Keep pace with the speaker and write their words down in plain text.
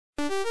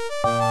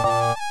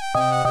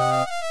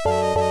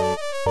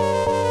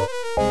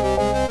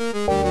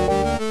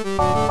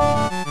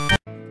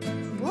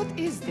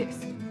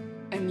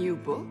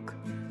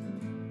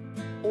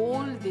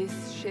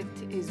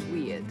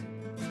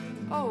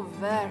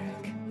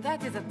Varric,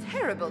 that is a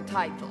terrible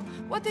title.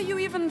 What are you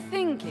even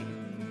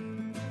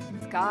thinking?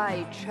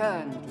 Sky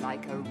churned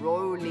like a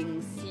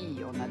rolling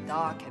sea on a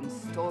dark and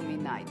stormy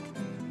night,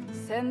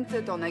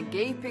 centered on a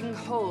gaping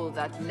hole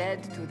that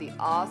led to the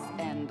arse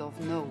end of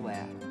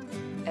nowhere.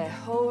 A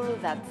hole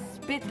that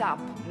spit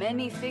up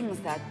many things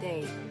that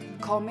day,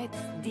 comets,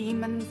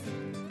 demons,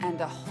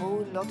 and a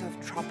whole lot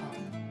of trouble.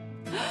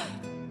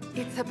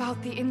 It's about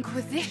the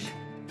Inquisition.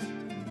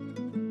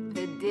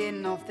 The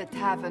din of the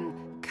tavern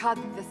cut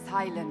the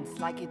silence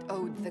like it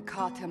owed the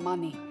carter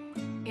money.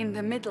 In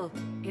the middle,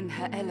 in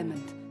her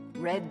element,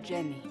 Red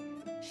Jenny.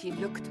 She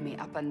looked me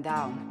up and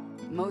down,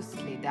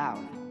 mostly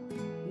down.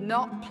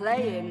 "Not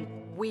playing,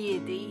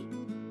 weirdy,"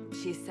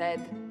 she said,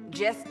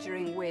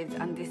 gesturing with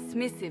and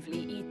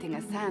dismissively eating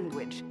a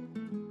sandwich.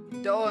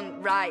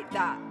 "Don't write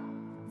that.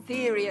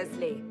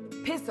 Seriously,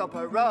 piss up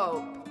a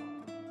rope."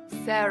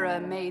 Sarah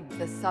made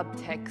the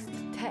subtext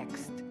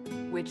text,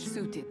 which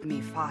suited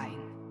me fine.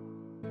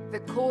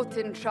 The court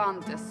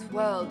enchanter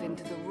swirled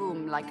into the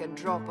room like a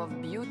drop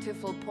of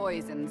beautiful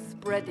poison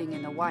spreading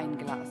in a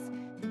wineglass.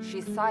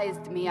 She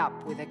sized me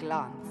up with a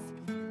glance.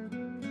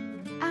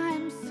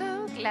 "I'm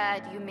so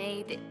glad you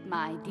made it,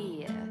 my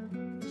dear,"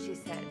 she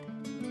said.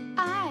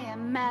 "I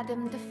am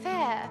Madame de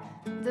Fair,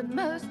 the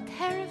most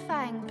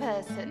terrifying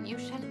person you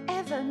shall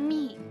ever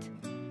meet."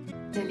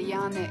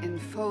 Deliane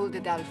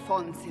enfolded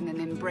Alphonse in an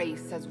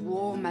embrace as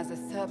warm as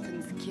a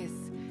serpent's kiss.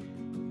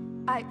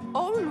 "I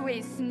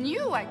always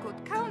knew I could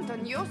count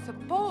on your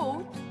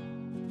support."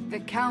 The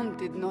Count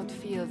did not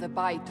feel the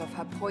bite of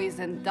her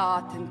poisoned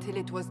dart until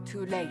it was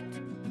too late.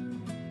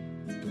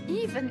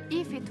 "Even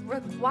if it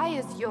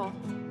requires your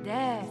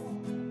death."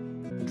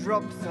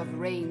 Drops of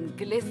rain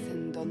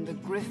glistened on the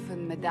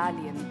griffin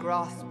medallion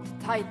grasped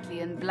tightly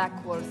in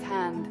Blackwall's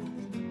hand.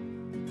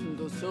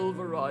 "The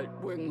silverite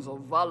wings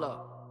of valor,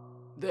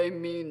 they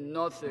mean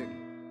nothing."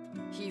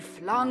 He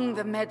flung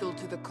the medal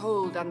to the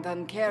cold and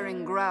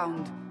uncaring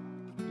ground.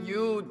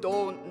 "You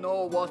don't know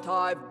what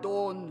I've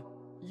done.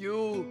 You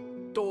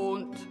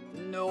don't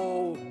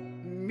know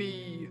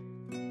me."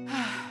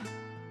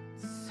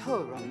 So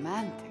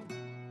romantic.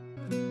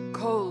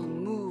 Cole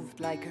moved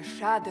like a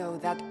shadow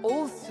that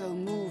also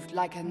moved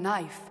like a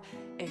knife.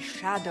 A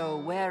shadow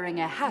wearing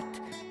a hat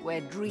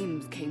where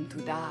dreams came to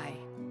die.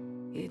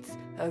 "It's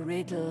a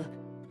riddle,"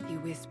 he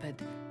whispered.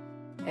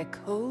 "A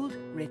cold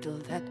riddle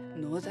that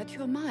gnaws at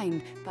your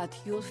mind, but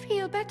you'll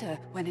feel better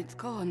when it's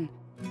gone."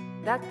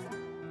 That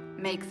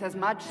makes as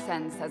much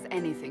sense as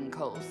anything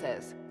Cole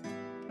says.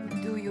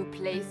 "Do you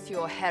place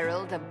your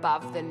herald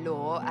above the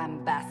law,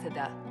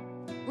 Ambassador?"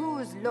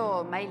 "Whose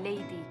law, my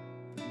lady?"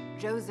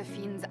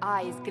 Josephine's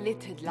eyes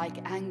glittered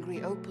like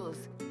angry opals.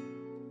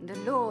 "The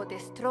law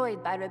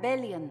destroyed by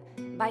rebellion,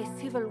 by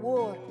civil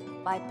war,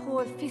 by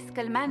poor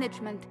fiscal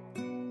management.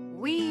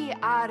 We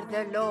are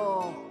the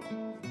law."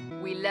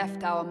 We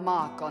left our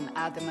mark on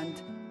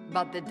adamant,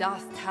 but the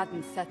dust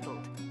hadn't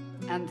settled,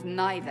 and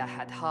neither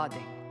had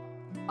Harding.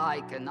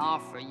 "I can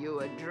offer you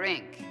a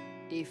drink,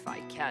 if I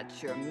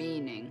catch your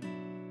meaning."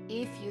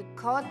 "If you'd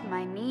caught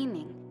my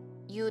meaning,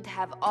 you'd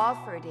have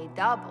offered a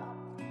double."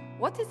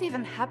 What is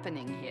even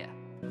happening here?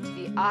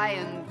 The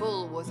Iron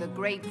Bull was a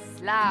great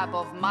slab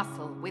of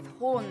muscle with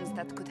horns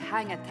that could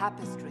hang a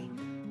tapestry.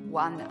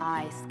 One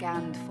eye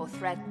scanned for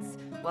threats,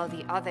 while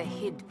the other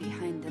hid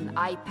behind an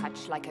eye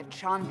patch like a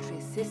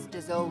chantry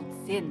sister's old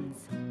sins.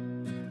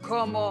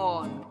 "Come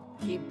on,"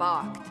 he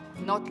barked,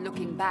 not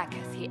looking back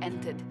as he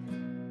entered.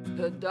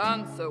 "The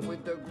dancer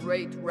with the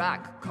great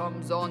rack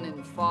comes on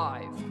in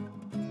 5.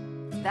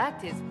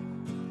 That is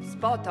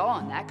spot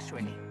on,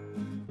 actually.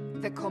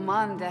 The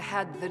commander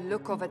had the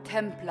look of a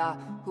Templar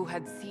who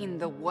had seen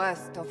the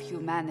worst of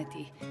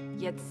humanity,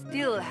 yet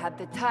still had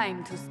the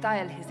time to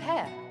style his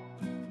hair.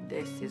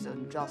 "This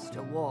isn't just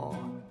a war,"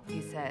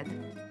 he said,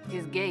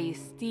 his gaze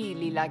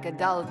steely like a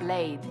dull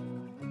blade.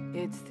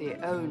 "It's the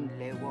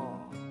only war."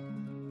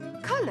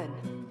 "Cullen!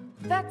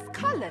 That's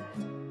Cullen!"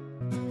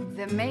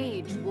 The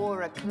mage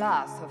wore a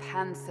class of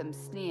handsome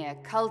sneer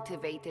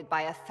cultivated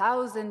by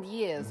 1,000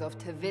 years of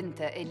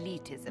Tevinter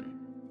elitism.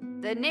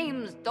 "The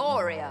name's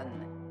Dorian,"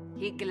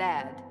 he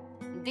glared.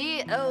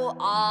 "Dorian.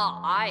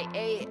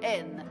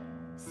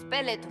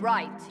 Spell it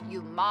right,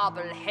 you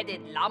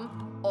marble-headed lump,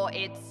 or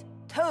it's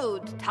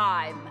toad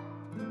time."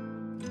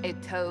 A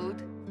toad?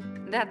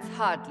 That's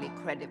hardly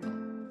credible.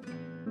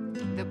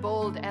 The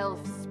bald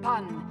elf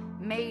spun,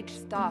 mage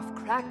staff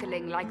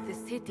crackling like the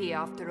city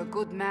after a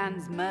good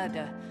man's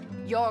murder.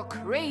 "You're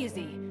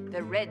crazy!"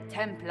 the Red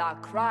Templar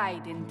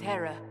cried in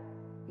terror.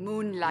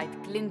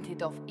 Moonlight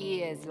glinted off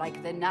ears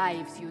like the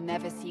knives you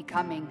never see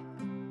coming.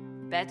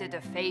 Better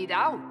to fade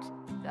out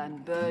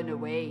than burn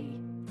away.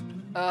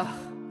 Ugh,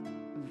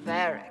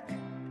 Varric.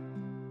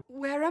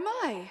 Where am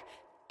I?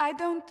 I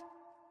don't...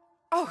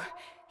 Oh,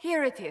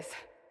 here it is.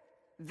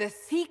 The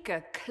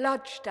Seeker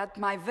clutched at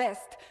my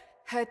vest,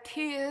 her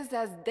tears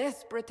as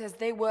desperate as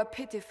they were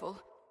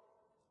pitiful.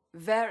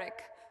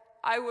 "Varric,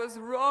 I was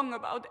wrong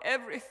about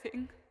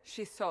everything,"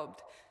 she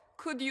sobbed.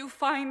 "Could you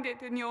find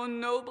it in your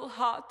noble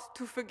heart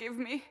to forgive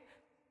me?"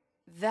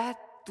 That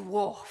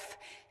dwarf.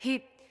 He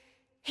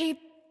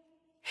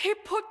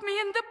put me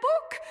in the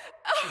book!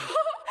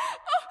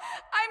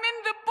 I'm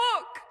in the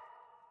book!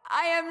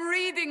 I am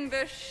reading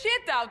the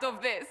shit out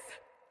of this!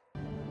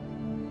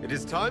 It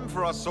is time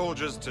for our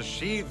soldiers to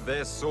sheathe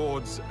their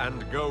swords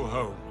and go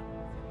home.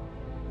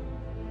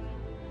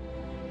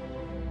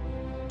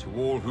 To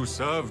all who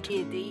served...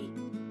 Iddy,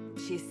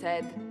 she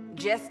said,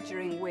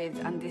 gesturing with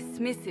and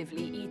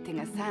dismissively eating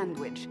a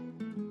sandwich.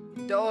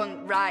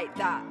 Don't write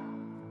that.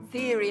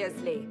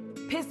 Seriously,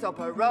 piss up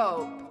a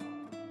robe.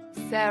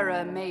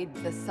 Sarah made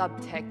the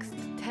subtext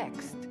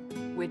text,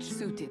 which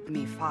suited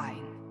me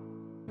fine.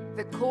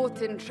 The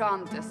court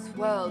enchanter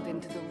swirled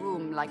into the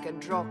room like a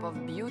drop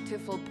of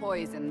beautiful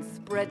poison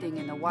spreading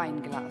in a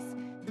wineglass.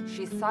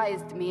 She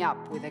sized me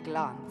up with a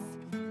glance.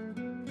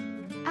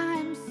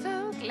 I'm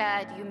so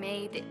glad you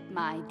made it,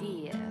 my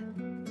dear,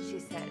 she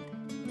said.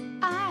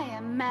 I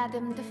am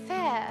Madame de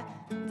Fer,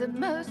 the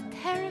most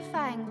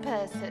terrifying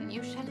person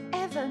you shall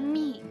ever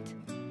meet.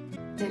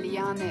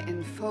 Deliane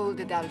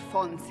enfolded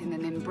Alphonse in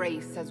an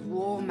embrace as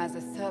warm as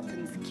a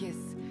serpent's kiss.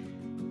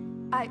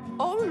 I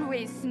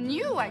always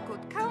knew I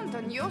could count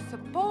on your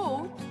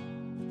support.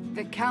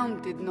 The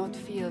Count did not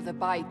feel the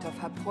bite of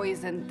her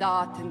poisoned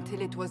dart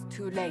until it was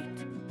too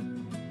late.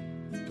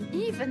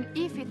 Even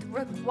if it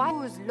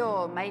requires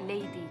law, my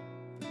lady.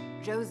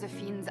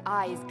 Josephine's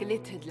eyes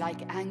glittered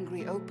like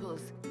angry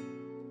opals.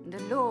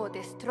 The law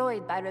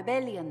destroyed by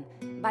rebellion,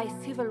 by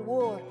civil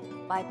war,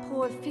 by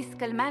poor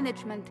fiscal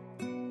management.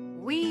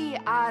 We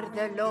are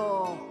the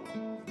law.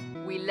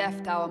 We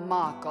left our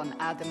mark on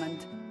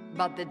adamant,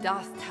 but the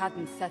dust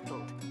hadn't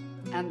settled,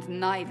 and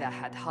neither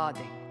had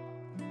Harding.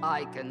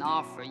 I can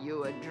offer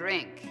you a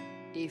drink,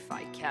 if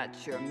I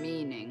catch your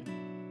meaning.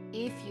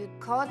 If you'd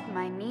caught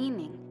my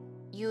meaning,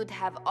 you'd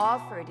have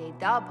offered a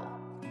double.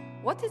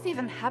 What is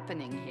even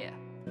happening here?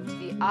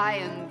 The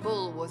Iron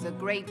Bull was a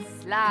great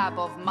slab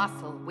of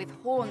muscle with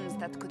horns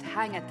that could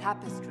hang a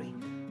tapestry.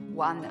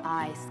 One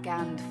eye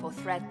scanned for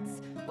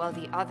threats, while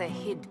the other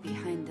hid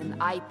behind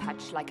an eye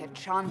patch like a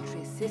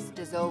chantry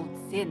sister's old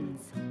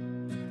sins.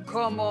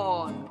 Come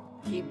on,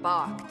 he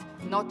barked,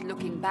 not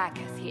looking back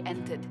as he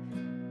entered.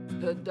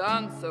 The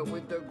dancer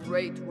with the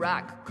great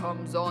rack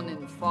comes on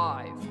in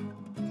 5.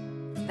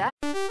 That...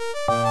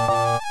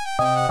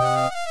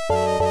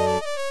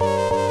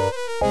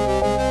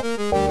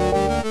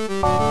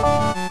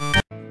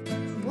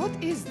 What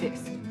is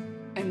this?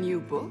 A new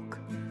book?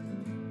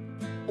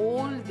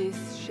 All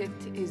this shit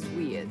is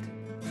weird.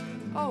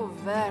 Oh,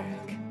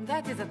 Varric,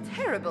 that is a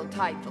terrible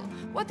title.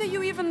 What are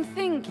you even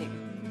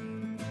thinking?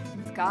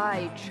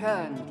 Sky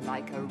churned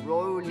like a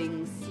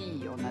rolling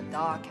sea on a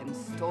dark and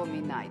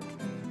stormy night,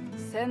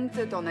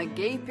 centered on a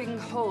gaping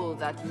hole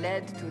that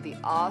led to the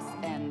arse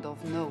end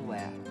of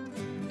nowhere.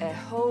 A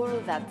hole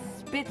that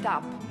spit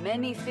up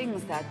many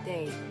things that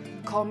day,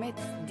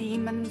 comets,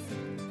 demons,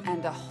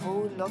 and a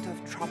whole lot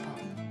of trouble.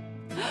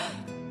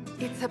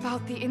 It's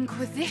about the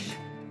Inquisition.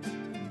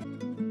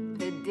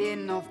 The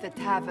din of the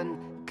tavern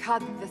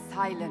cut the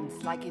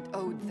silence like it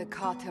owed the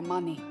carter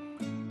money.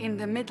 In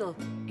the middle,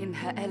 in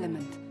her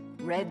element,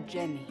 Red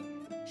Jenny.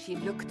 She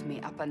looked me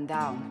up and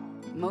down,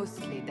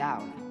 mostly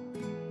down.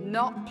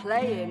 Not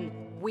playing,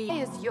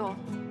 is your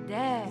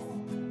death.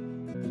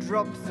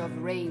 Drops of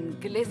rain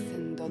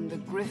glistened on the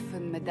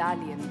griffin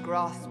medallion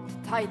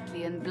grasped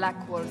tightly in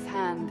Blackwall's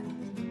hand.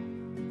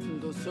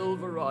 The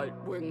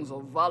silverite wings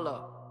of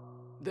valor,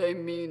 they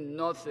mean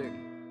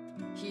nothing.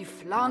 He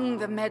flung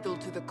the medal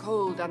to the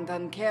cold and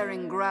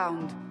uncaring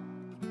ground.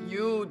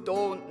 You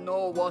don't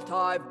know what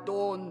I've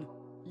done.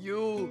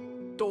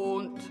 You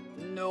don't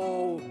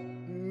know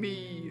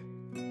me.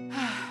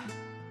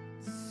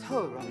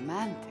 So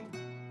romantic.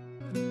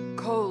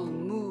 Cole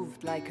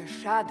moved like a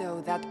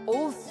shadow that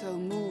also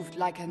moved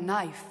like a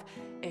knife.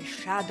 A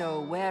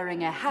shadow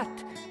wearing a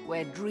hat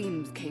where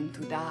dreams came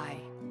to die.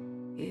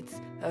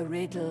 It's a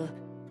riddle,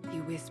 he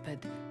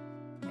whispered.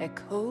 A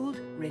cold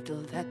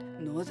riddle that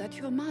gnaws at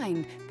your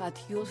mind,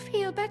 but you'll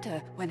feel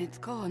better when it's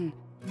gone.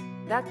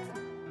 That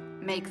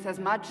makes as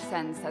much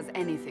sense as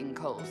anything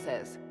Cole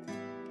says.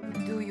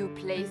 Do you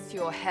place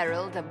your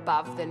herald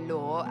above the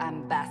law,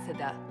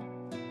 Ambassador?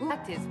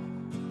 That is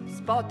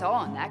spot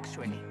on,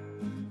 actually.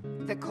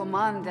 The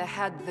commander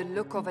had the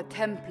look of a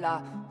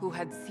Templar who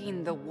had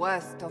seen the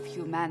worst of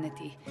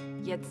humanity,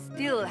 yet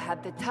still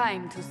had the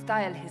time to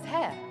style his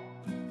hair.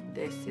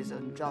 This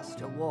isn't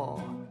just a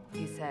war,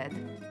 he said,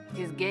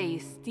 his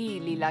gaze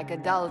steely like a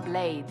dull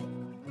blade.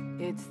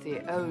 It's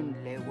the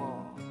only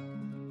war.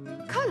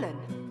 Cullen!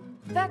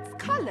 That's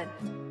Cullen!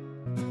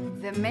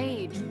 The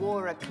mage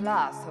wore a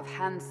class of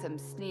handsome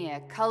sneer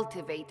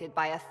cultivated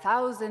by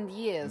 1,000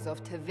 years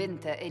of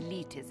Tevinter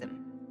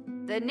elitism.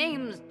 The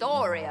name's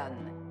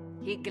Dorian,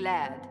 he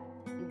glared.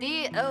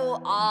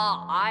 D-O-R-I-A-N.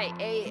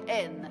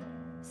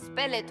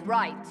 Spell it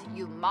right,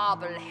 you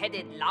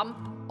marble-headed lump,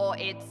 or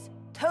it's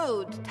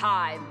toad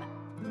time.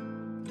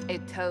 A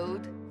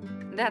toad?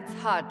 That's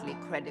hardly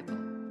credible.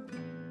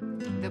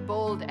 The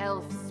bold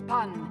elf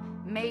spun,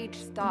 mage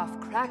staff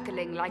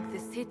crackling like the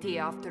city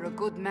after a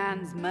good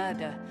man's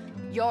murder.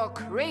 You're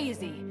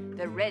crazy,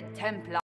 the Red Templar